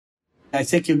I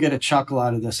think you'll get a chuckle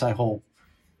out of this, I hope.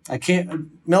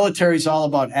 Military's all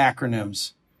about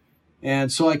acronyms. And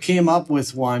so I came up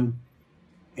with one,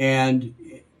 and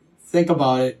think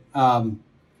about it.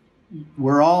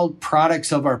 We're all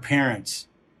products of our parents,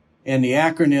 and the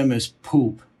acronym is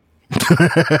POOP.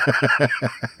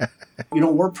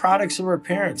 We're products of our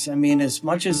parents. I mean, as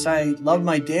much as I love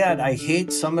my dad, I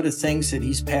hate some of the things that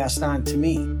he's passed on to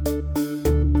me.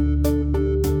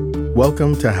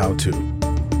 Welcome to How To.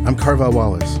 I'm Carval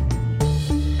Wallace.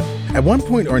 At one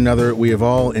point or another, we have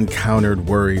all encountered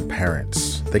worried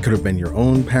parents. They could have been your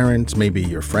own parents, maybe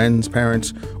your friends'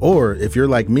 parents, or if you're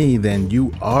like me, then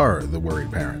you are the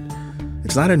worried parent.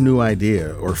 It's not a new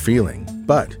idea or feeling,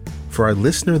 but for our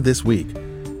listener this week,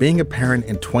 being a parent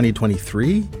in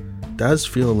 2023 does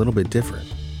feel a little bit different.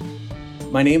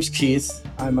 My name's Keith.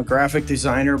 I'm a graphic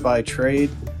designer by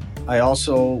trade. I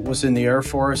also was in the Air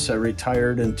Force. I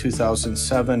retired in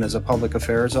 2007 as a public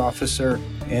affairs officer,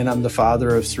 and I'm the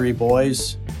father of 3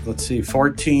 boys.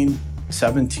 14,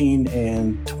 17,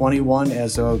 and 21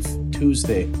 as of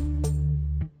Tuesday.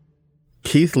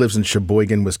 Keith lives in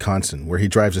Sheboygan, Wisconsin, where he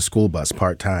drives a school bus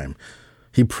part-time.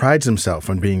 He prides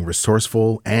himself on being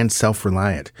resourceful and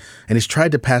self-reliant, and he's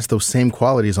tried to pass those same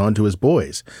qualities on to his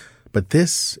boys. But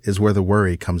this is where the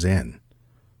worry comes in.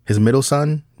 His middle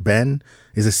son, Ben,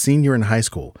 is a senior in high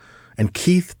school, and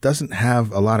Keith doesn't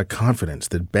have a lot of confidence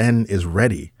that Ben is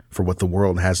ready for what the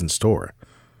world has in store.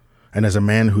 And as a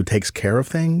man who takes care of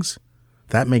things,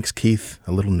 that makes Keith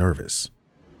a little nervous.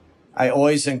 I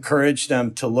always encourage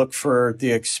them to look for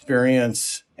the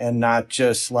experience and not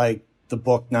just like the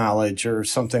book knowledge or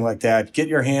something like that. Get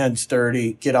your hands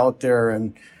dirty, get out there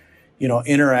and,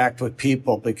 interact with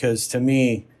people, because to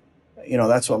me,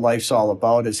 that's what life's all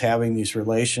about, is having these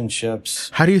relationships.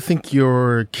 How do you think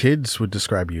your kids would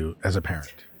describe you as a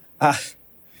parent? I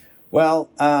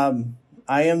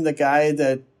am the guy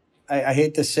that, I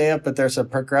hate to say it, but there's a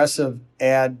progressive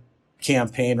ad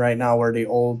campaign right now where the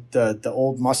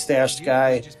old mustached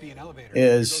guy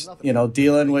is,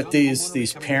 dealing with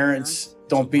these parents.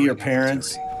 Don't be your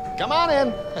parents. Come on in.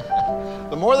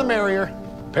 The more the merrier.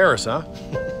 Paris, huh?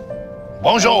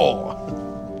 Bonjour.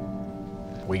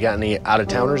 We got any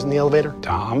out-of-towners in the elevator?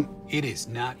 Tom, it is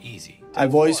not easy.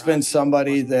 I've always been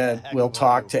somebody that will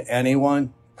talk to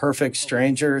anyone, perfect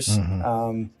strangers.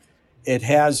 Mm-hmm. It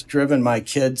has driven my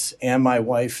kids and my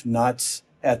wife nuts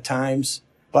at times,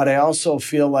 but I also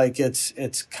feel like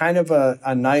it's kind of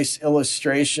a nice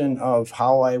illustration of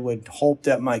how I would hope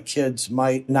that my kids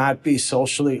might not be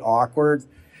socially awkward.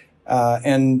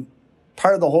 And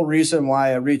part of the whole reason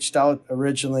why I reached out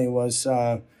originally was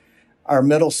our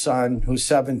middle son, who's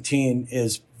 17,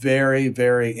 is very,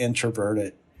 very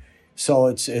introverted. So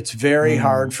it's very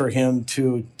hard for him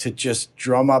to just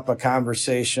drum up a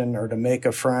conversation or to make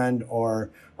a friend or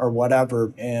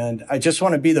whatever. And I just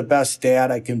want to be the best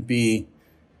dad I can be,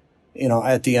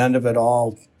 at the end of it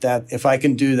all. That if I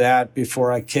can do that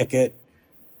before I kick it,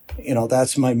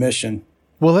 that's my mission.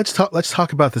 Well, let's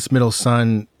talk about this middle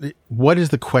son. What is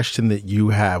the question that you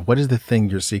have? What is the thing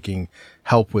you're seeking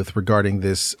help with regarding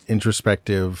this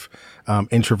introspective,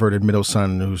 introverted middle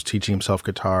son who's teaching himself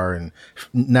guitar and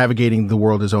navigating the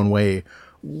world his own way?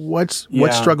 What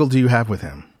struggle do you have with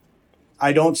him?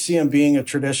 I don't see him being a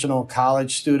traditional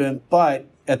college student, but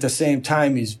at the same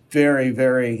time, he's very,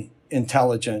 very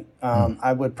intelligent.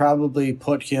 I would probably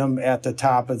put him at the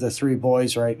top of the 3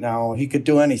 boys right now. He could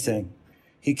do anything.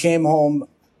 He came home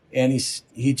and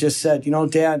he just said,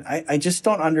 Dad, I just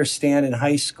don't understand in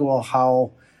high school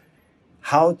how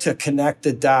to connect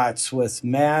the dots with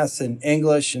math and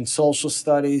English and social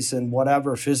studies and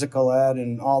whatever, physical ed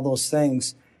and all those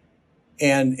things,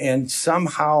 and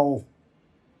somehow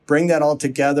bring that all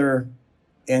together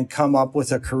and come up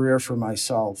with a career for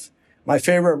myself. My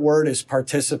favorite word is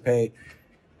participate.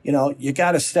 You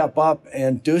got to step up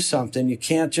and do something. You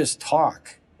can't just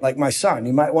talk. Like my son,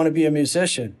 he might want to be a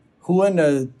musician. Who in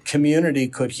the community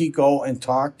could he go and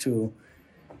talk to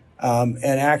and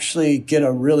actually get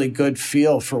a really good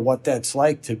feel for what that's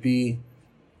like to be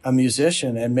a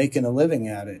musician and making a living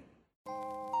at it?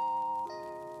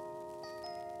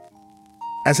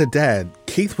 As a dad,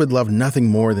 Keith would love nothing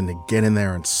more than to get in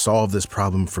there and solve this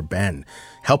problem for Ben,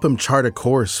 help him chart a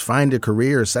course, find a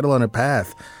career, settle on a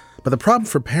path. But the problem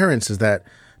for parents is that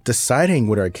deciding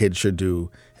what our kids should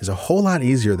do is a whole lot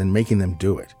easier than making them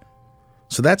do it.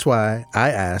 So that's why I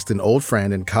asked an old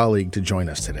friend and colleague to join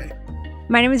us today.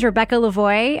 My name is Rebecca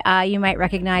Lavoie. You might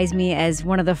recognize me as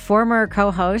one of the former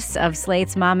co-hosts of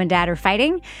Slate's Mom and Dad Are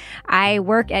Fighting. I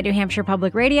work at New Hampshire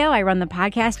Public Radio. I run the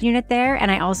podcast unit there,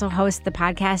 and I also host the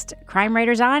podcast Crime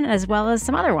Writers On, as well as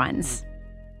some other ones.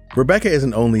 Rebecca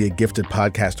isn't only a gifted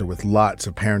podcaster with lots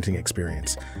of parenting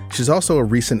experience, she's also a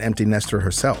recent empty nester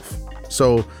herself.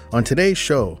 So on today's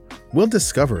show, we'll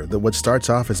discover that what starts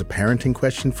off as a parenting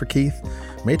question for Keith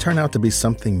may turn out to be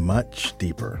something much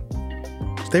deeper.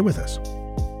 Stay with us.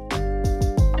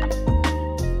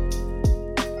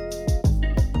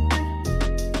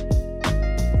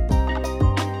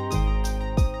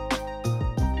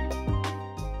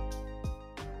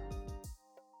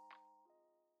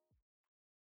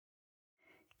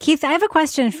 Keith, I have a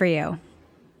question for you.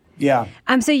 Yeah.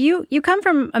 So you come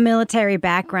from a military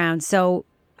background, so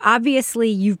obviously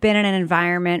you've been in an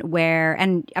environment where,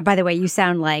 and by the way, you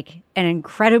sound like an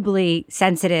incredibly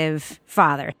sensitive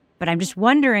father, but I'm just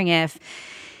wondering if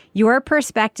your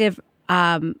perspective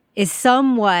is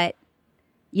somewhat,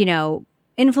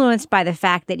 influenced by the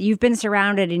fact that you've been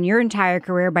surrounded in your entire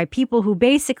career by people who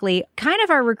basically kind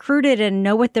of are recruited and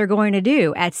know what they're going to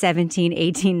do at 17,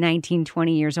 18, 19,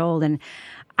 20 years old. And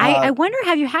I wonder,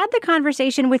 have you had the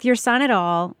conversation with your son at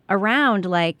all around,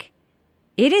 like,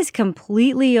 it is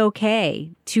completely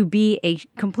okay to be a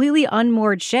completely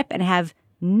unmoored ship and have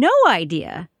no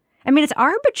idea? I mean, it's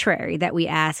arbitrary that we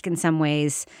ask in some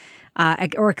ways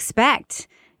or expect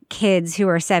kids who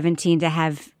are 17 to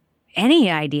have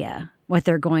any idea what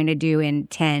they're going to do in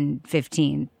 10,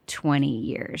 15, 20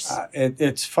 years.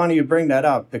 It's funny you bring that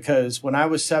up, because when I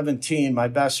was 17, my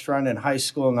best friend in high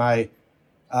school and I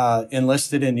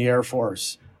enlisted in the Air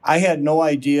Force. I had no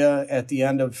idea at the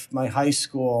end of my high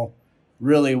school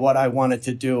really what I wanted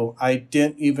to do. I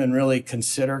didn't even really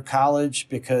consider college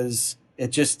because it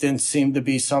just didn't seem to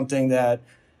be something that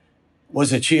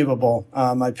was achievable.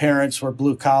 My parents were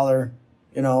blue collar,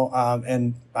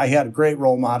 and I had great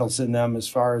role models in them as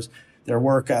far as their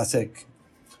work ethic.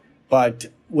 But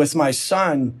with my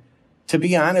son, to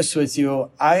be honest with you,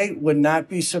 I would not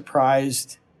be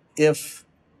surprised if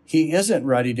he isn't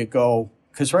ready to go,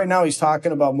 because right now he's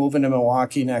talking about moving to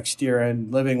Milwaukee next year and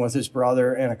living with his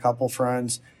brother and a couple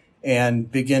friends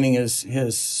and beginning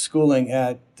his schooling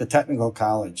at the technical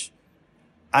college.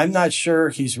 I'm not sure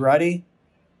he's ready.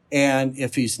 And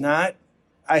if he's not,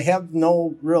 I have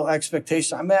no real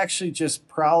expectation. I'm actually just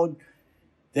proud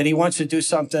that he wants to do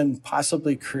something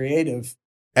possibly creative.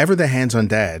 Ever the hands-on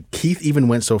dad, Keith even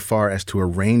went so far as to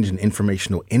arrange an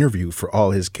informational interview for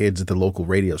all his kids at the local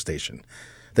radio station.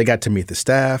 They got to meet the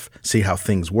staff, see how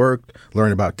things worked,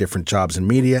 learn about different jobs in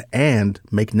media, and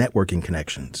make networking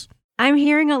connections. I'm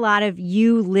hearing a lot of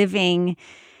you living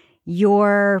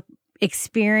your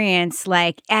experience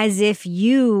like as if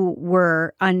you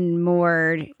were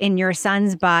unmoored in your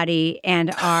son's body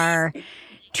and are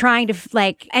trying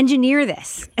to engineer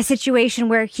a situation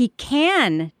where he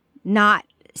can not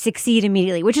succeed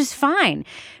immediately, which is fine.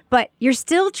 But you're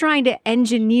still trying to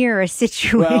engineer a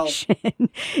situation. Well,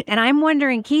 and I'm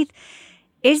wondering, Keith,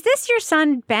 is this your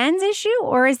son Ben's issue,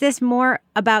 or is this more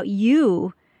about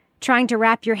you trying to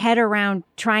wrap your head around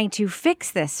trying to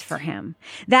fix this for him?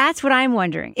 That's what I'm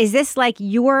wondering. Is this like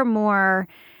you're more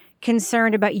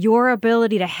concerned about your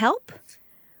ability to help,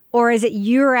 or is it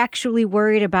you're actually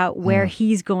worried about where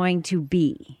he's going to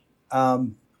be?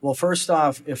 Well, first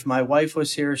off, if my wife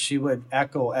was here, she would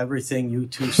echo everything you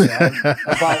two said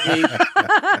about me.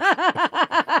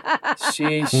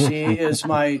 She is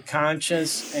my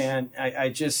conscience, and I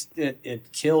just,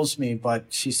 it kills me, but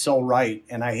she's so right,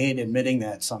 and I hate admitting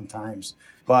that sometimes.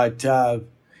 But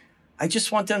I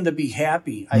just want them to be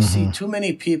happy. I see too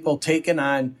many people taking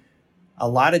on a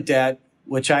lot of debt,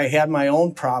 which I had my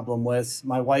own problem with.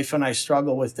 My wife and I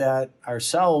struggle with that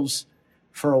ourselves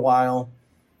for a while.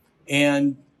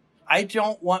 And I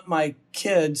don't want my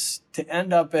kids to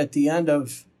end up at the end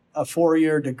of a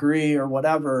 4-year degree or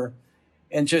whatever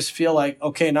and just feel like,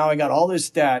 okay, now I got all this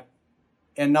debt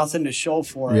and nothing to show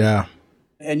for it. Yeah.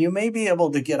 And you may be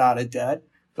able to get out of debt,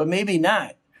 but maybe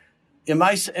not. In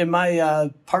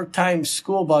my part-time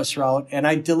school bus route, and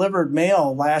I delivered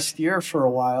mail last year for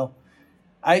a while,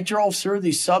 I drove through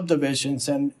these subdivisions,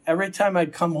 and every time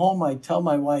I'd come home, I'd tell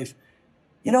my wife,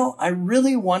 I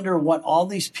really wonder what all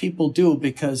these people do,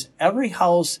 because every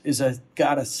house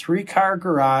got a 3-car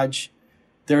garage.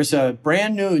 There's a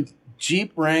brand new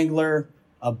Jeep Wrangler,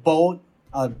 a boat,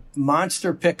 a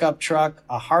monster pickup truck,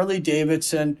 a Harley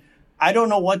Davidson. I don't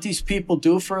know what these people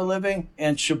do for a living,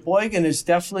 and Sheboygan is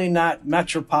definitely not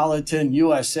metropolitan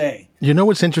USA. You know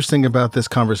what's interesting about this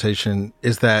conversation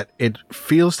is that it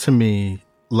feels to me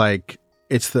like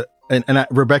it's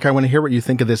Rebecca, I want to hear what you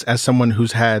think of this as someone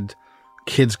who's had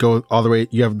kids go all the way.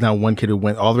 You have now one kid who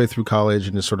went all the way through college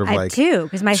and is sort of I have two,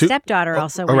 because my stepdaughter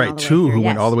also went all the way two through, who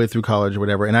went all the way through college or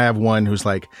whatever. And I have one who's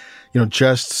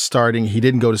just starting. He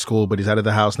didn't go to school, but he's out of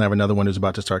the house. And I have another one who's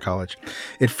about to start college.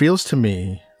 It feels to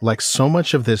me like so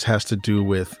much of this has to do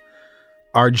with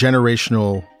our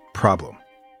generational problem,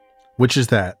 which is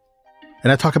that,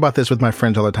 and I talk about this with my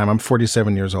friends all the time. I'm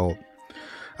 47 years old.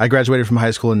 I graduated from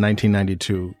high school in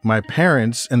 1992. My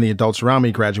parents and the adults around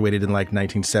me graduated in like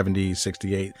 1970,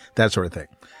 68, that sort of thing.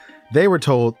 They were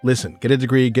told, listen, get a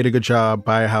degree, get a good job,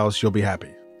 buy a house, you'll be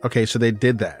happy. Okay, so they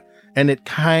did that. And it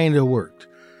kind of worked.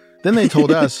 Then they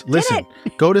told us, listen,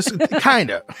 go to,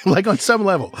 kind of, like on some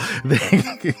level.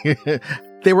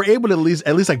 They were able to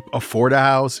at least like afford a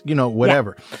house, you know,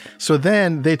 whatever. Yeah. So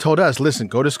then they told us, listen,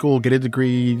 go to school, get a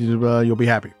degree, you'll be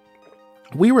happy.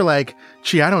 We were like,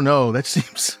 gee, I don't know. That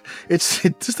seems, it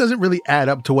just doesn't really add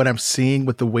up to what I'm seeing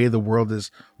with the way the world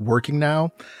is working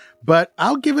now. But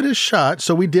I'll give it a shot.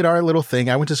 So we did our little thing.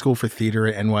 I went to school for theater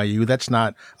at NYU. That's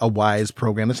not a wise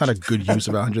program. That's not a good use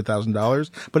of $100,000,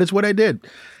 but it's what I did.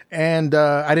 And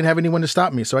I didn't have anyone to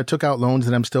stop me. So I took out loans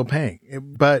that I'm still paying.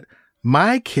 But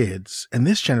my kids and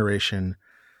this generation,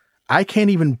 I can't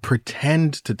even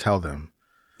pretend to tell them,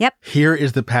 yep, here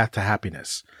is the path to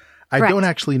happiness. I Correct. Don't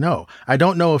actually know. I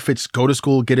don't know if it's go to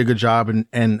school, get a good job,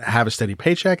 and have a steady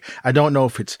paycheck. I don't know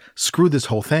if it's screw this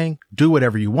whole thing, do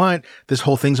whatever you want. This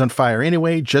whole thing's on fire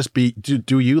anyway. Just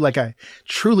do you. Like, I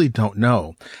truly don't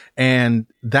know. And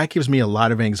that gives me a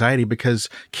lot of anxiety because,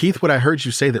 Keith, what I heard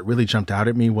you say that really jumped out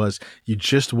at me was you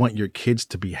just want your kids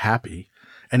to be happy.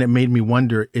 And it made me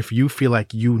wonder if you feel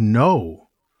like you know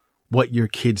what your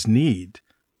kids need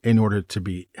in order to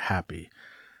be happy.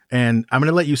 And I'm going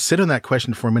to let you sit on that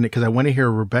question for a minute because I want to hear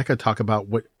Rebecca talk about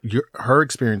what her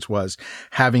experience was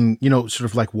having, you know, sort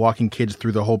of like walking kids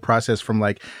through the whole process from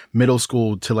like middle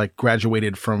school to like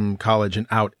graduated from college and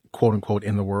out, quote unquote,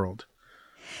 in the world.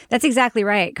 That's exactly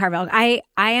right, Carvel. I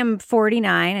am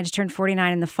 49. I just turned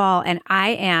 49 in the fall, and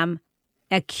I am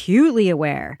acutely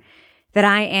aware that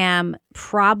I am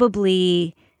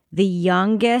probably the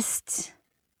youngest,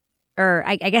 or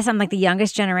I guess I'm like the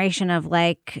youngest generation of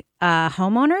like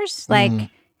homeowners,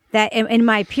 like that in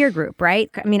my peer group, right?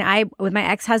 I mean, with my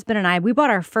ex-husband and we bought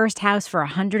our first house for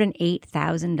 $108,000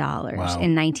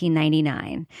 in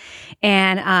 1999.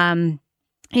 And,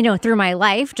 you know, through my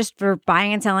life, just for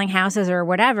buying and selling houses or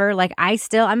whatever, like I'm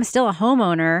still a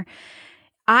homeowner.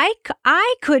 I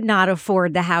could not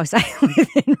afford the house I live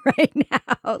in right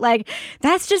now. Like,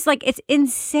 that's just like, it's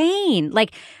insane.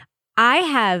 Like, I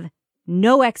have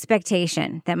no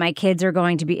expectation that my kids are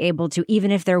going to be able to,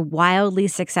 even if they're wildly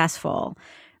successful,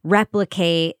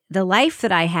 replicate the life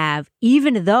that I have,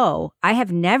 even though I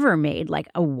have never made like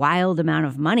a wild amount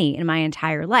of money in my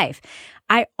entire life.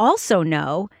 I also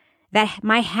know that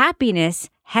my happiness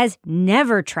has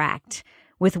never tracked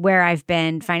with where I've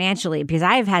been financially because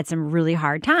I've had some really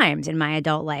hard times in my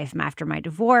adult life after my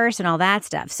divorce and all that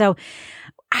stuff. So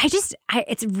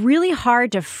it's really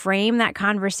hard to frame that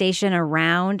conversation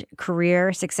around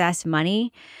career, success,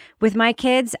 money with my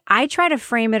kids. I try to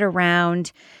frame it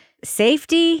around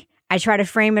safety. I try to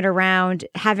frame it around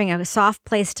having a soft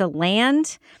place to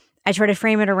land. I try to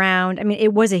frame it around, I mean,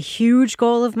 it was a huge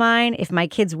goal of mine. If my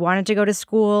kids wanted to go to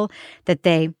school, that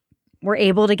they were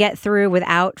able to get through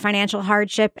without financial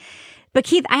hardship. But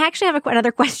Keith, I actually have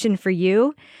another question for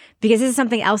you, because this is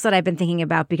something else that I've been thinking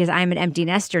about because I'm an empty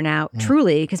nester now,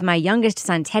 truly, because my youngest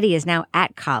son, Teddy, is now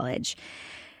at college.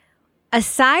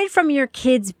 Aside from your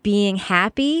kids being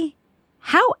happy,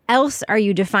 how else are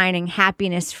you defining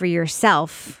happiness for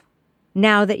yourself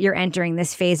now that you're entering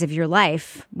this phase of your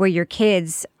life where your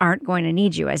kids aren't going to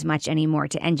need you as much anymore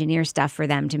to engineer stuff for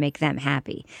them to make them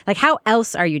happy? Like, how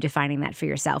else are you defining that for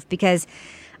yourself? Because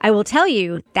I will tell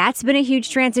you, that's been a huge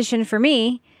transition for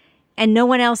me. And no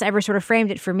one else ever sort of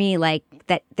framed it for me like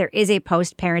that there is a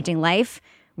post-parenting life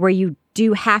where you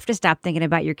do have to stop thinking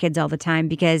about your kids all the time,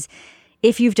 because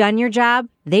if you've done your job,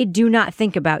 they do not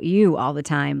think about you all the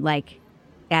time, like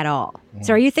at all.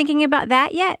 So are you thinking about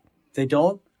that yet? They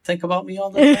don't think about me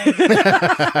all the time?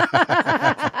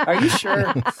 Are you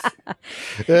sure?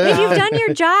 If you've done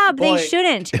your job, they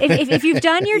shouldn't. If you've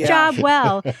done your job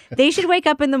well, they should wake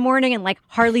up in the morning and like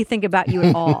hardly think about you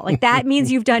at all. Like, that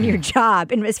means you've done your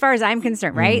job. And as far as I'm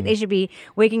concerned, right? They should be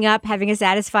waking up, having a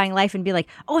satisfying life and be like,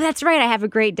 oh, that's right, I have a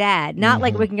great dad. Not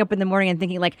like waking up in the morning and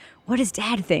thinking like, what does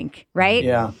dad think? Right?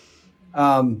 Yeah.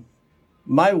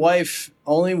 My wife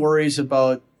only worries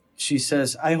about, she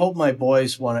says, I hope my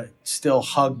boys want to still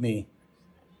hug me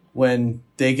when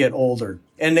they get older.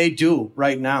 And they do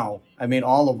right now. I mean,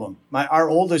 all of them. Our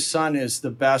oldest son is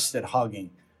the best at hugging.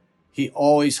 He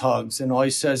always hugs and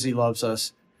always says he loves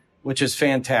us, which is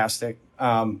fantastic.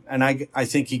 And I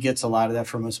think he gets a lot of that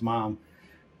from his mom.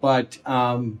 But,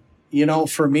 you know,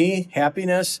 for me,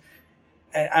 happiness,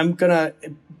 I'm going to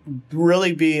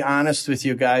really be honest with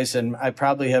you guys, and I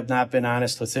probably have not been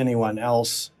honest with anyone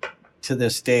else to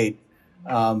this date.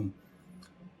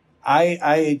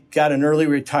 I got an early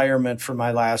retirement from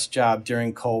my last job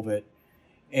during COVID.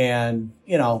 And,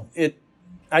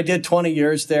 I did 20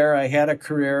 years there. I had a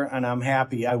career and I'm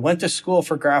happy. I went to school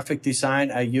for graphic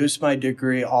design. I used my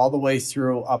degree all the way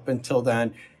through up until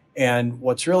then. And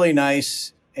what's really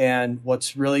nice and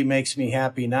what's really makes me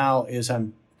happy now is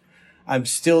I'm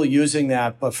still using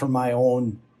that, but for my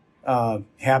own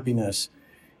happiness.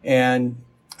 And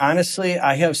honestly,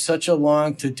 I have such a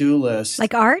long to-do list.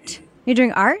 Like art? You're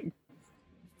doing art?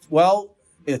 Well,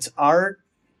 it's art.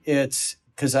 It's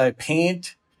because I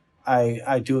paint.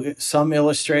 I do some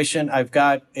illustration. I've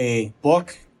got a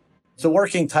book. The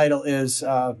working title is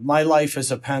My Life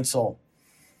as a Pencil.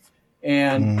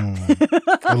 And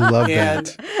I love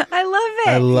that. I love it.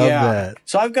 I love that.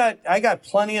 So I got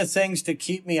plenty of things to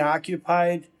keep me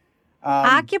occupied.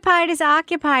 Occupied is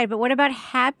occupied, but what about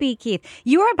happy, Keith?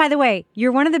 You are, by the way,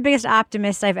 you're one of the biggest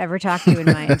optimists I've ever talked to in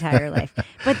my entire life.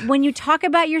 But when you talk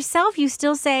about yourself, you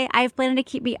still say, I have planned to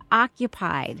keep me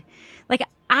occupied. Like,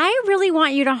 I really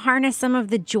want you to harness some of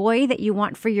the joy that you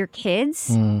want for your kids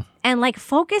and like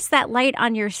focus that light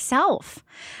on yourself.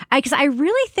 Because I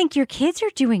really think your kids are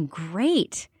doing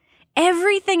great.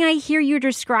 Everything I hear you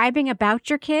describing about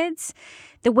your kids,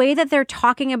 the way that they're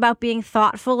talking about being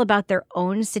thoughtful about their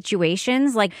own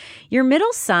situations, like your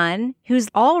middle son, who's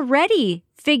already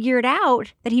figured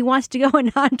out that he wants to go a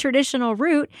non-traditional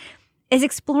route, is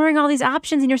exploring all these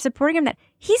options and you're supporting him. That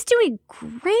he's doing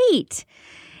great.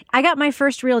 I got my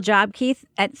first real job, Keith,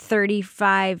 at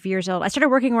 35 years old. I started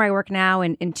working where I work now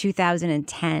in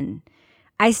 2010.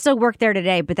 I still work there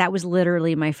today, but that was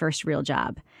literally my first real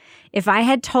job. If I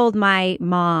had told my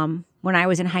mom when I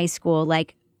was in high school,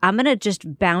 like, I'm going to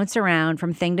just bounce around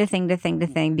from thing to thing to thing to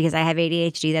thing because I have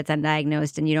ADHD that's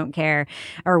undiagnosed and you don't care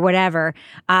or whatever.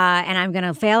 And I'm going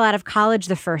to fail out of college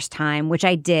the first time, which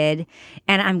I did.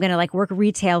 And I'm going to like work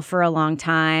retail for a long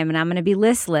time and I'm going to be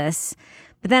listless.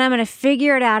 But then I'm going to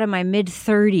figure it out in my mid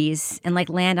 30s and like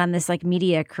land on this like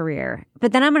media career.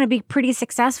 But then I'm going to be pretty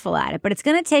successful at it. But it's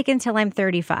going to take until I'm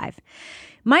 35.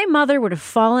 My mother would have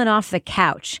fallen off the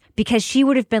couch because she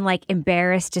would have been like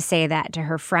embarrassed to say that to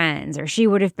her friends, or she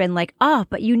would have been like, oh,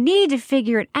 but you need to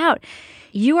figure it out.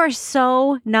 You are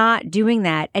so not doing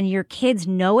that. And your kids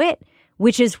know it,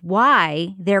 which is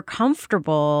why they're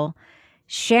comfortable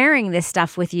sharing this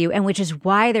stuff with you, and which is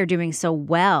why they're doing so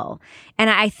well. And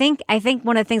I think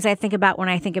one of the things I think about when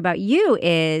I think about you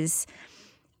is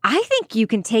I think you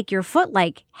can take your foot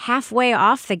like halfway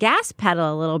off the gas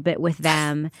pedal a little bit with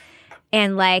them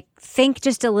and like think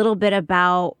just a little bit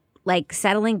about like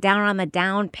settling down on the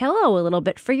down pillow a little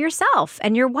bit for yourself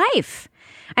and your wife.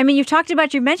 I mean,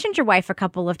 you mentioned your wife a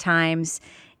couple of times.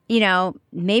 You know,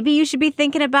 maybe you should be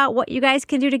thinking about what you guys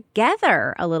can do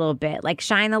together a little bit, like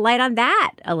shine the light on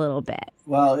that a little bit.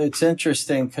 Well, it's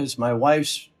interesting because my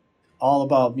wife's all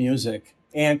about music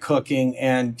and cooking,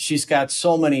 and she's got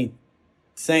so many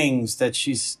things that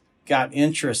she's got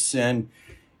interests in.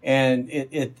 And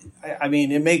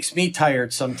it makes me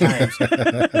tired sometimes.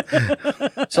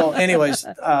 So anyways,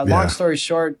 long story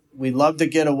short, we love to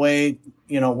get away,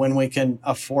 when we can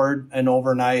afford an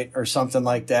overnight or something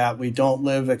like that. We don't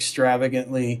live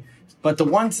extravagantly. But the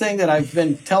one thing that I've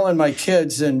been telling my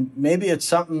kids, and maybe it's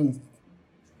something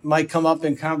might come up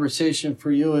in conversation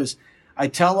for you, is I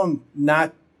tell them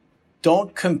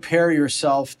don't compare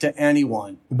yourself to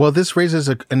anyone. Well, this raises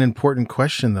an important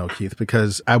question, though, Keith,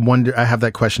 because I have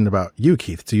that question about you,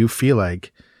 Keith. Do you feel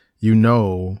like you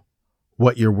know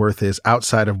what your worth is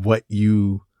outside of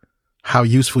how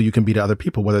useful you can be to other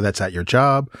people, whether that's at your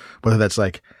job, whether that's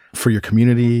like for your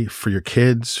community, for your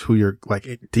kids, who you're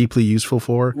like deeply useful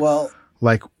for? Well,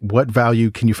 like what value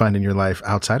can you find in your life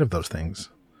outside of those things?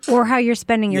 Or how you're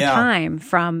spending your time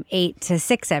from 8 to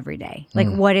 6 every day. Like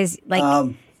what is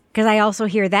like... Because I also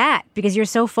hear that because you're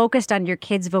so focused on your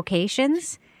kids'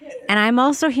 vocations. And I'm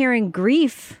also hearing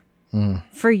grief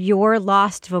for your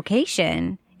lost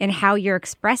vocation and how you're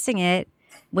expressing it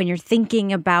when you're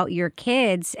thinking about your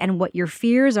kids and what your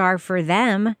fears are for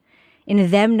them and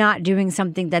them not doing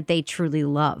something that they truly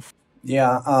love.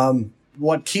 Yeah.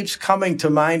 What keeps coming to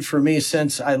mind for me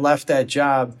since I left that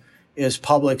job is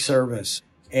public service.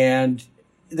 And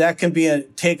that can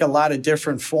take a lot of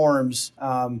different forms.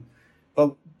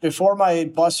 But before my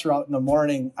bus route in the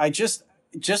morning, I just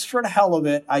for the hell of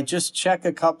it, I just check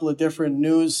a couple of different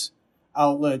news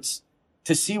outlets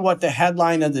to see what the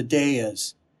headline of the day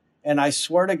is. And I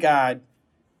swear to God,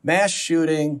 mass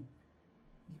shooting,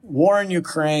 war in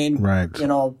Ukraine. Right.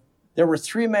 There were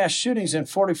 3 mass shootings in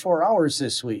 44 hours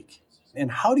this week.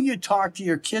 And how do you talk to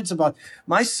your kids about,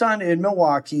 my son in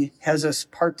Milwaukee has a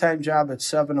part-time job at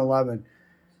 7-Eleven.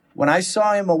 When I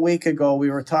saw him a week ago, we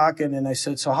were talking and I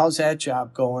said, so how's that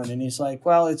job going? And he's like,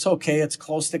 well, it's okay. It's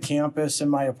close to campus in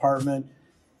my apartment.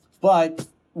 But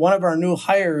one of our new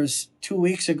hires 2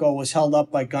 weeks ago was held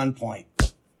up by gunpoint.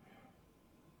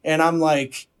 And I'm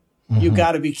like, you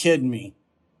got to be kidding me.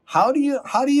 How do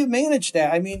you manage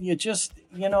that? I mean, you just,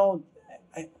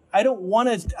 I don't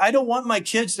want my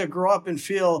kids to grow up and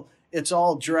feel it's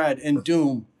all dread and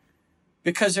doom,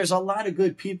 because there's a lot of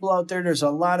good people out there. There's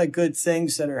a lot of good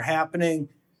things that are happening,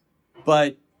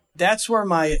 but that's where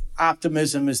my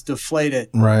optimism is deflated.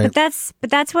 Right. But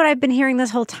that's what I've been hearing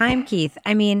this whole time, Keith.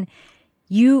 I mean,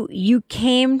 you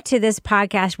came to this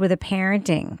podcast with a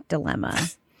parenting dilemma.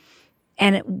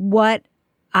 And what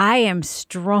I am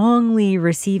strongly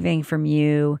receiving from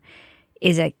you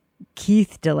is a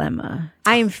Keith dilemma.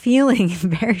 I am feeling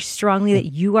very strongly that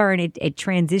you are in a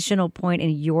transitional point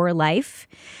in your life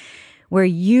where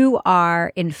you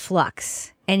are in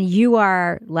flux and you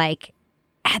are like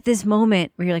at this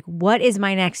moment where you're like, what is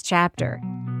my next chapter?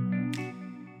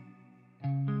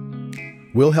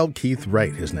 We'll help Keith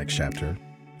write his next chapter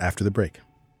after the break.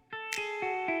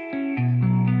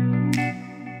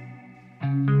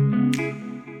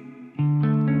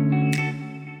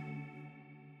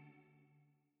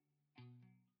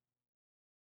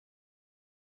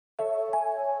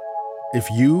 If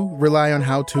you rely on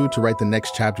How To write the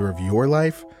next chapter of your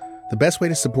life, the best way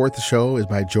to support the show is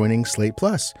by joining Slate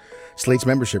Plus, Slate's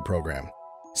membership program.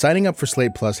 Signing up for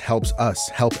Slate Plus helps us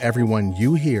help everyone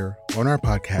you hear on our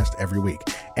podcast every week.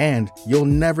 And you'll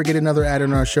never get another ad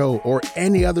on our show or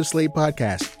any other Slate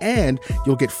podcast. And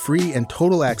you'll get free and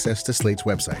total access to Slate's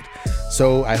website.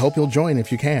 So I hope you'll join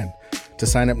if you can. To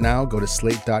sign up now, go to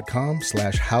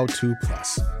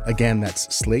slate.com/howtoplus. Again,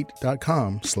 that's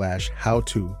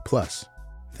slate.com/howtoplus.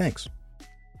 Thanks.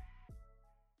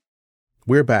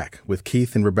 We're back with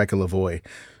Keith and Rebecca Lavoie,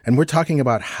 and we're talking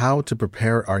about how to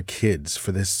prepare our kids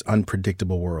for this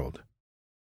unpredictable world.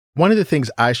 One of the things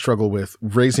I struggle with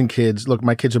raising kids, look,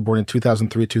 my kids are born in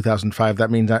 2003, 2005. That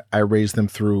means I raised them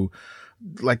through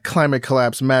like climate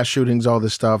collapse, mass shootings, all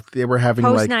this stuff. They were having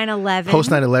post 9/11. Post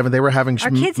 9/11, they were having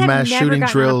our kids mass shooting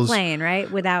drills. On a plane,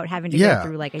 right? Without having to go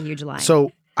through like a huge line.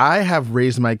 So I have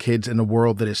raised my kids in a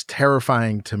world that is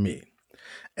terrifying to me.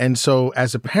 And so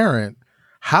as a parent,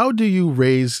 how do you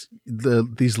raise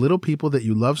these little people that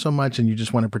you love so much and you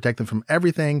just want to protect them from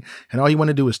everything, and all you want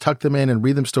to do is tuck them in and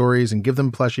read them stories and give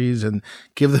them plushies and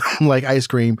give them like ice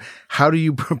cream? How do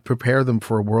you prepare them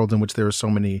for a world in which there are so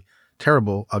many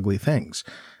terrible, ugly things?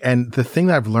 And the thing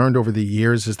that I've learned over the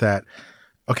years is that,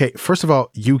 okay, first of all,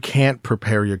 you can't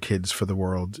prepare your kids for the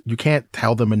world. You can't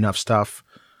tell them enough stuff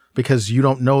because you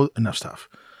don't know enough stuff.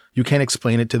 You can't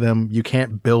explain it to them. You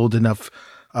can't build enough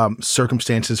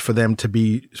circumstances for them to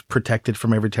be protected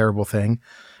from every terrible thing.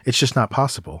 It's just not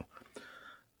possible.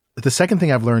 The second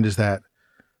thing I've learned is that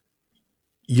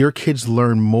your kids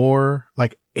learn more,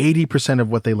 like 80% of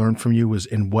what they learn from you is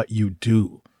in what you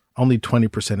do. Only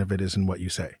 20% of it is in what you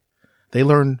say. They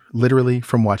learn literally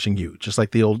from watching you, just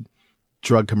like the old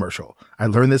drug commercial. I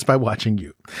learned this by watching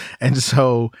you. And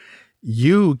so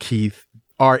you, Keith,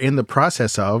 are in the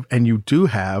process of, and you do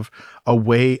have a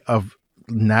way of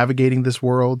navigating this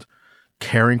world,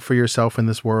 caring for yourself in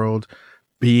this world,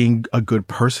 being a good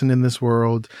person in this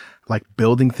world, like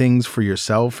building things for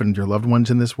yourself and your loved ones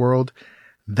in this world.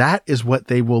 That is what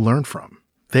they will learn from.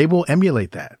 They will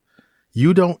emulate that.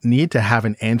 You don't need to have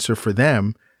an answer for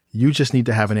them. You just need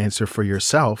to have an answer for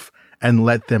yourself and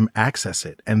let them access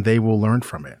it, and they will learn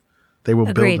from it. They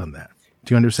will build on that.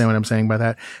 Do you understand what I'm saying by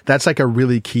that? That's like a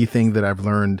really key thing that I've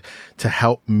learned to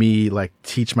help me like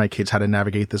teach my kids how to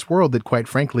navigate this world that, quite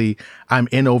frankly, I'm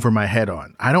in over my head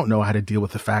on. I don't know how to deal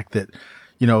with the fact that,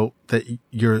 you know, that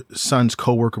your son's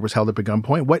coworker was held up at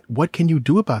gunpoint. What can you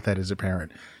do about that as a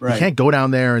parent? Right. You can't go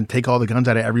down there and take all the guns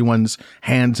out of everyone's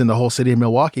hands in the whole city of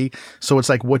Milwaukee. So it's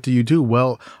like, what do you do?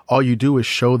 Well, all you do is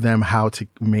show them how to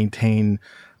maintain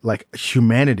like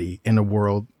humanity in a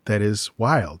world that is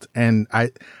wild. And I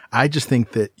just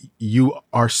think that you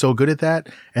are so good at that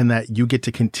and that you get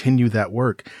to continue that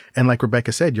work. And like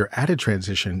Rebecca said, you're at a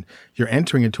transition. You're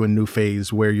entering into a new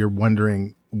phase where you're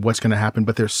wondering what's going to happen.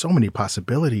 But there's so many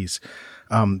possibilities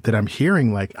that I'm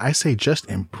hearing. Like I say, just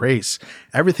embrace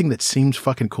everything that seems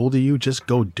fucking cool to you. Just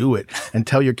go do it and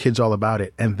tell your kids all about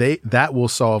it. And that will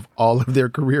solve all of their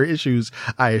career issues,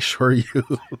 I assure you.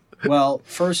 Well,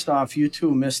 first off, you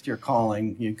two missed your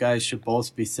calling. You guys should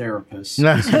both be therapists.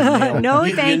 No,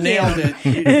 thank you. Nailed it.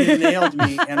 You nailed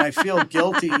me. And I feel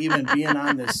guilty even being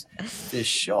on this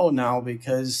show now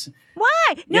because...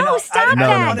 Why? No, know, stop I that.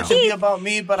 don't want it to be about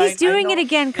me, but he's doing I it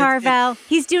again, Carvel.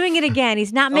 He's doing it again.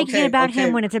 He's not making it about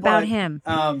him when it's about him.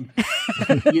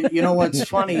 You know what's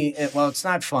funny? Well, it's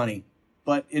not funny,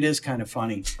 but it is kind of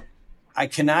funny. I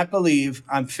cannot believe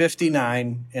I'm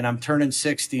 59 and I'm turning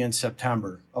 60 in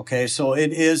September. Okay, so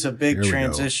it is a big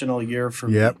transitional year for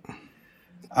me.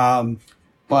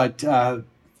 But the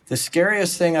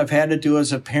scariest thing I've had to do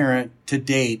as a parent to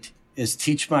date is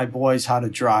teach my boys how to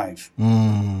drive.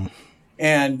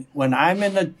 And when I'm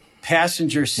in the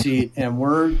passenger seat and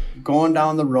we're going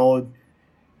down the road,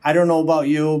 I don't know about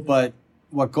you, but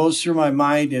what goes through my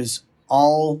mind is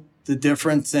all the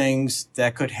different things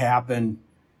that could happen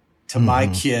to my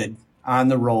kid on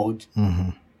the road.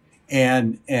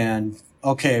 And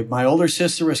okay, my older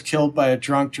sister was killed by a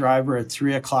drunk driver at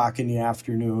 3:00 in the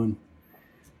afternoon.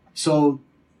 So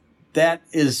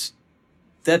that's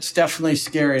definitely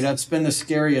scary. That's been the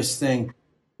scariest thing.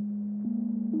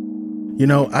 You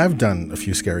know, I've done a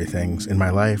few scary things in my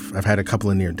life. I've had a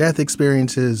couple of near-death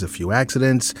experiences, a few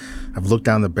accidents. I've looked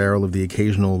down the barrel of the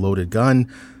occasional loaded gun.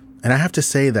 And I have to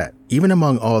say that even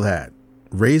among all that,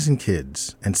 raising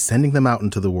kids and sending them out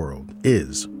into the world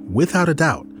is, without a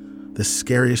doubt, the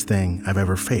scariest thing I've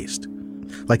ever faced.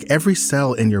 Like every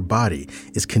cell in your body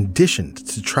is conditioned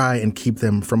to try and keep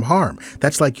them from harm.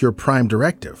 That's like your prime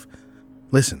directive.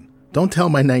 Listen, don't tell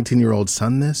my 19-year-old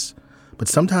son this, but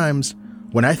sometimes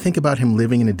when I think about him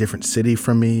living in a different city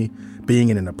from me, being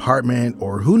in an apartment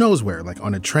or who knows where, like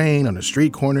on a train, on a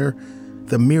street corner,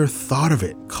 the mere thought of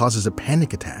it causes a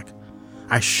panic attack.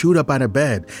 I shoot up out of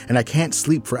bed and I can't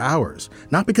sleep for hours,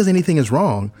 not because anything is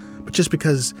wrong, but just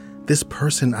because this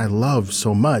person I love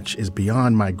so much is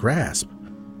beyond my grasp.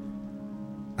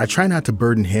 I try not to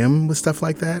burden him with stuff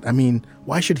like that. I mean,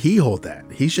 why should he hold that?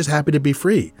 He's just happy to be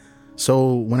free.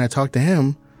 So when I talk to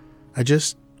him, I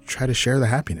just try to share the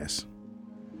happiness.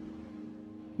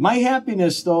 My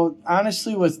happiness, though,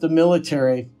 honestly, with the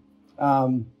military,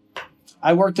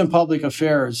 I worked in public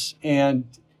affairs, and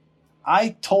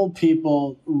I told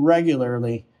people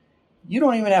regularly, you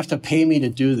don't even have to pay me to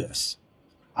do this.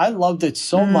 I loved it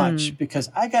so much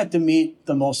because I got to meet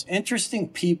the most interesting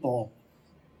people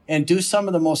and do some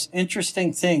of the most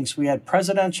interesting things. We had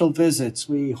presidential visits.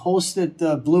 We hosted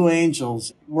the Blue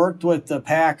Angels, worked with the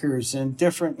Packers and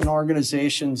different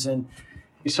organizations. And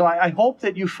so I hope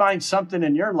that you find something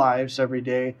in your lives every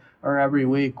day or every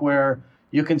week where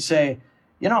you can say,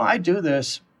 you know, I do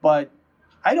this, but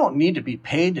I don't need to be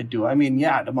paid to do it. I mean,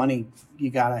 yeah, the money, you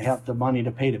got to have the money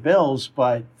to pay the bills,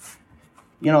 but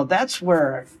you know, that's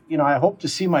where, you know, I hope to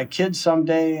see my kids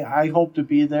someday. I hope to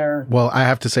be there. Well, I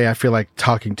have to say, I feel like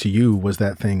talking to you was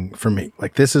that thing for me.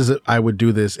 Like, I would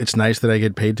do this. It's nice that I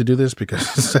get paid to do this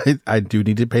because I do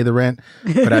need to pay the rent.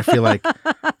 But I feel like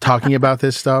talking about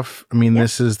this stuff, I mean,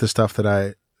 this is the stuff that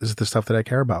I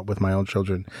care about with my own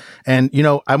children. And, you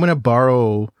know, I'm going to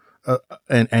borrow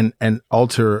and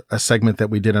alter a segment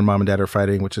that we did on Mom and Dad Are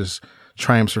Fighting, which is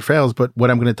Triumphs or Fails. But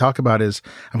what I'm going to talk about is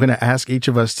I'm going to ask each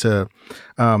of us to,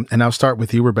 and I'll start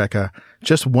with you, Rebecca,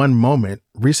 just one moment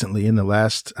recently in the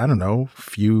last, I don't know,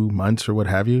 few months or what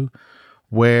have you,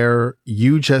 where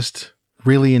you just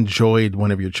really enjoyed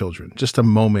one of your children, just a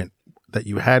moment that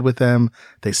you had with them.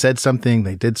 They said something,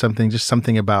 they did something, just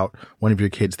something about one of your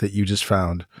kids that you just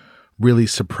found really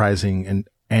surprising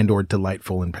and or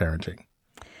delightful in parenting.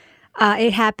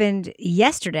 It happened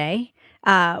yesterday.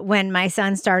 When my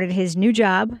son started his new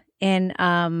job in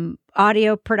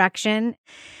audio production,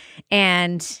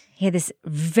 and he had this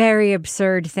very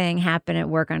absurd thing happen at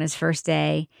work on his first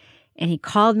day. And he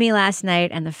called me last night,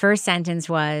 and the first sentence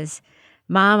was,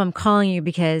 "Mom, I'm calling you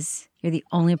because you're the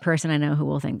only person I know who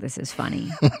will think this is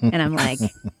funny." And I'm like,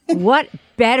 what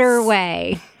better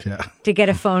way to get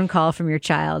a phone call from your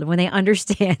child when they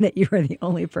understand that you are the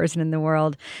only person in the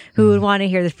world who would want to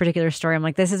hear this particular story? I'm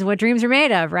like, this is what dreams are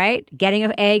made of, right? Getting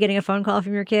a phone call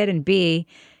from your kid, and B,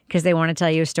 because they want to tell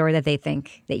you a story that they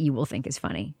think that you will think is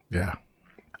funny. Yeah.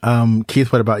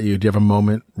 Keith, what about you? Do you have a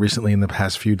moment recently in the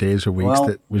past few days or weeks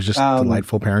that was just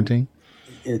delightful parenting?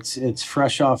 It's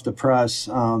fresh off the press.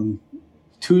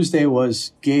 Tuesday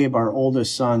was Gabe, our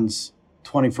oldest son's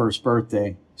 21st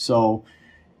birthday. So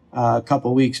a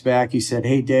couple of weeks back, he said,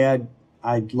 "Hey, Dad,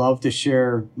 I'd love to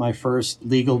share my first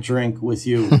legal drink with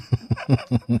you."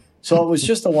 So it was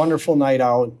just a wonderful night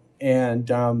out. And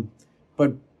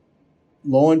but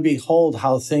lo and behold,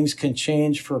 how things can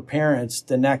change for parents.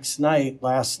 The next night,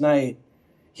 last night,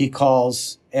 he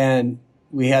calls and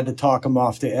we had to talk him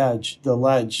off the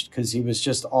ledge, because he was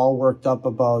just all worked up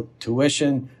about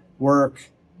tuition,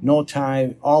 work, no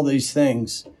time, all these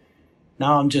things.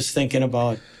 Now I'm just thinking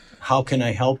about how can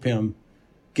I help him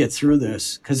get through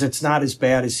this, because it's not as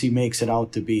bad as he makes it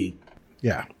out to be.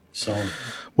 Yeah. So,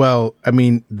 well, I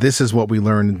mean, this is what we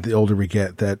learn the older we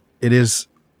get, that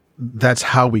that's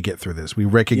how we get through this. We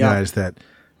recognize that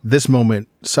this moment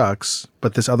sucks,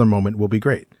 but this other moment will be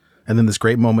great. And then this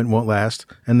great moment won't last,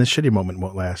 and this shitty moment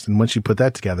won't last. And once you put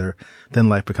that together, then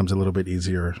life becomes a little bit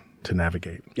easier to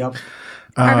navigate. Yep.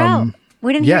 Carvel,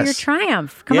 we didn't hear your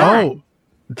triumph. Come on.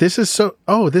 This is so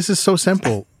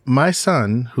simple. My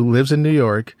son, who lives in New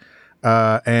York,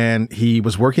 and he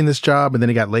was working this job, and then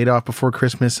he got laid off before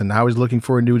Christmas, and now he's looking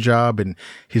for a new job, and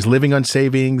he's living on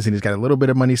savings, and he's got a little bit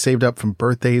of money saved up from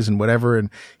birthdays and whatever, and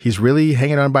he's really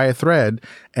hanging on by a thread.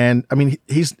 And I mean,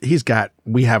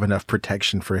 we have enough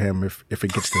protection for him if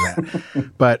it gets to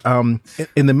that. But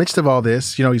in the midst of all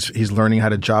this, you know, he's learning how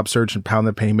to job search and pound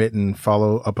the payment and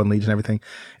follow up on leads and everything.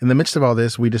 In the midst of all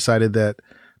this, we decided that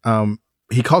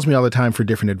he calls me all the time for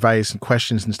different advice and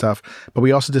questions and stuff, but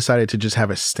we also decided to just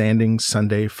have a standing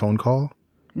Sunday phone call.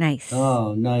 Nice.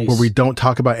 Oh, nice. Where we don't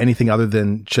talk about anything other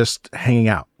than just hanging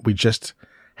out. We just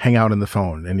hang out on the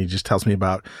phone, and he just tells me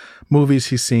about movies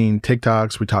he's seen,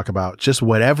 TikToks. We talk about just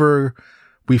whatever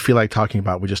we feel like talking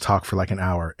about. We just talk for like an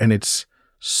hour, and it's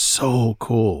so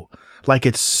cool. Like,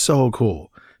 it's so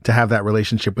cool to have that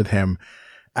relationship with him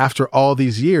after all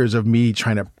these years of me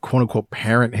trying to quote unquote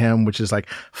parent him, which is like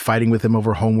fighting with him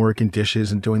over homework and dishes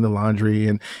and doing the laundry,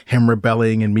 and him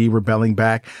rebelling and me rebelling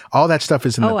back. All that stuff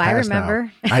is in the past I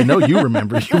remember. now. I know you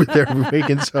remember. You were there every week.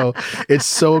 And so it's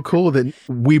so cool that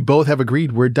we both have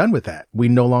agreed we're done with that. We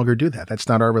no longer do that. That's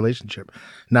not our relationship.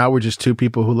 Now we're just two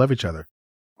people who love each other.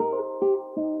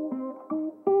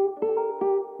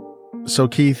 So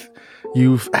Keith,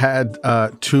 you've had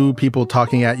two people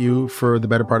talking at you for the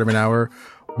better part of an hour.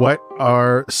 What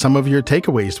are some of your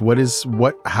takeaways?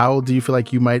 How do you feel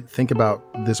like you might think about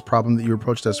this problem that you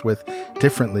approached us with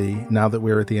differently now that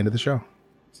we're at the end of the show?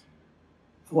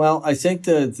 Well, I think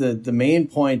the main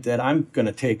point that I'm going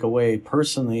to take away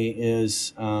personally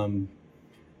is to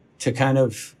kind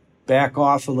of back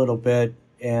off a little bit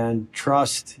and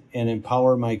trust and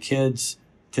empower my kids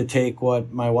to take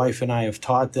what my wife and I have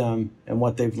taught them and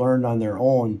what they've learned on their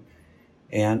own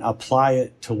and apply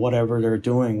it to whatever they're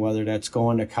doing, whether that's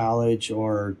going to college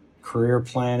or career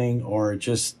planning or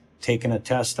just taking a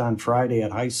test on Friday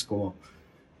at high school.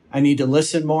 I need to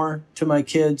listen more to my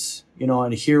kids, you know,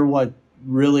 and hear what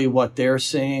they're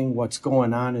saying, what's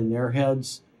going on in their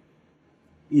heads.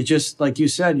 You just, like you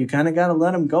said, you kind of got to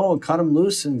let him go and cut him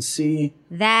loose and see.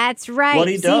 That's right. What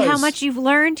he does. See how much you've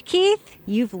learned, Keith?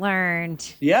 You've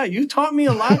learned. Yeah, you taught me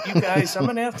a lot, you guys. I'm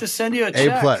going to have to send you a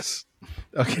check. A+.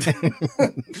 Okay.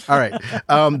 All right.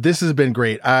 This has been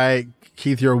great.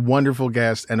 Keith, you're a wonderful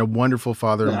guest and a wonderful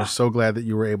father, and we're so glad that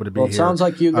you were able to be here. Well, it sounds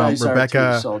like you guys Rebecca,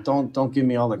 are too, so don't give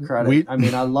me all the credit. I'm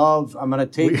going to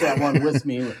take that one with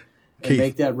me and Keith,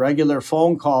 make that regular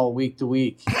phone call week to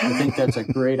week. I think that's a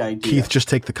great idea. Keith, just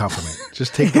take the compliment.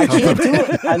 Just take the compliment. I can't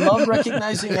do it. I love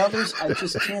recognizing others. I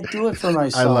just can't do it for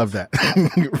myself. I love that.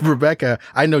 Rebecca,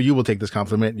 I know you will take this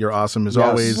compliment. You're awesome as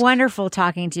always. Wonderful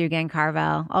talking to you again,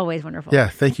 Carvel. Always wonderful. Yeah,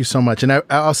 thank you so much. And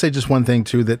I'll say just one thing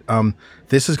too, that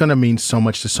this is going to mean so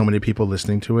much to so many people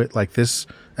listening to it. Like, this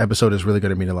episode is really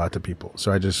going to mean a lot to people.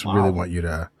 So I just really want you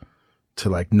to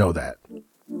like know that.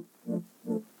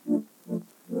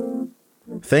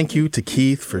 Thank you to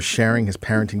Keith for sharing his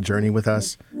parenting journey with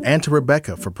us, and to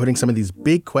Rebecca for putting some of these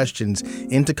big questions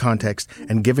into context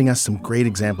and giving us some great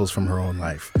examples from her own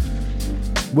life.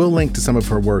 We'll link to some of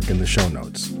her work in the show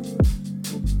notes.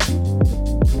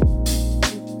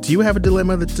 Do you have a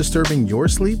dilemma that's disturbing your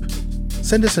sleep?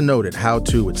 Send us a note at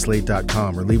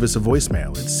howto@slate.com or leave us a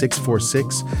voicemail at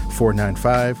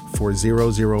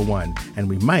 646-495-4001, and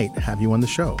we might have you on the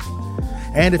show.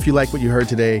 And if you like what you heard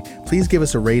today, please give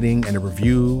us a rating and a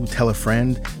review, tell a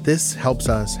friend. This helps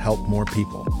us help more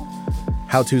people.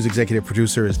 How To's executive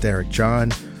producer is Derek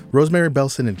John. Rosemary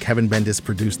Belson and Kevin Bendis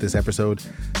produced this episode.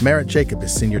 Merritt Jacob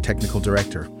is senior technical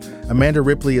director. Amanda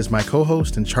Ripley is my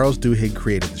co-host, and Charles Duhigg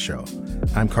created the show.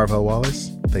 I'm Carvel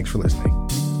Wallace. Thanks for listening.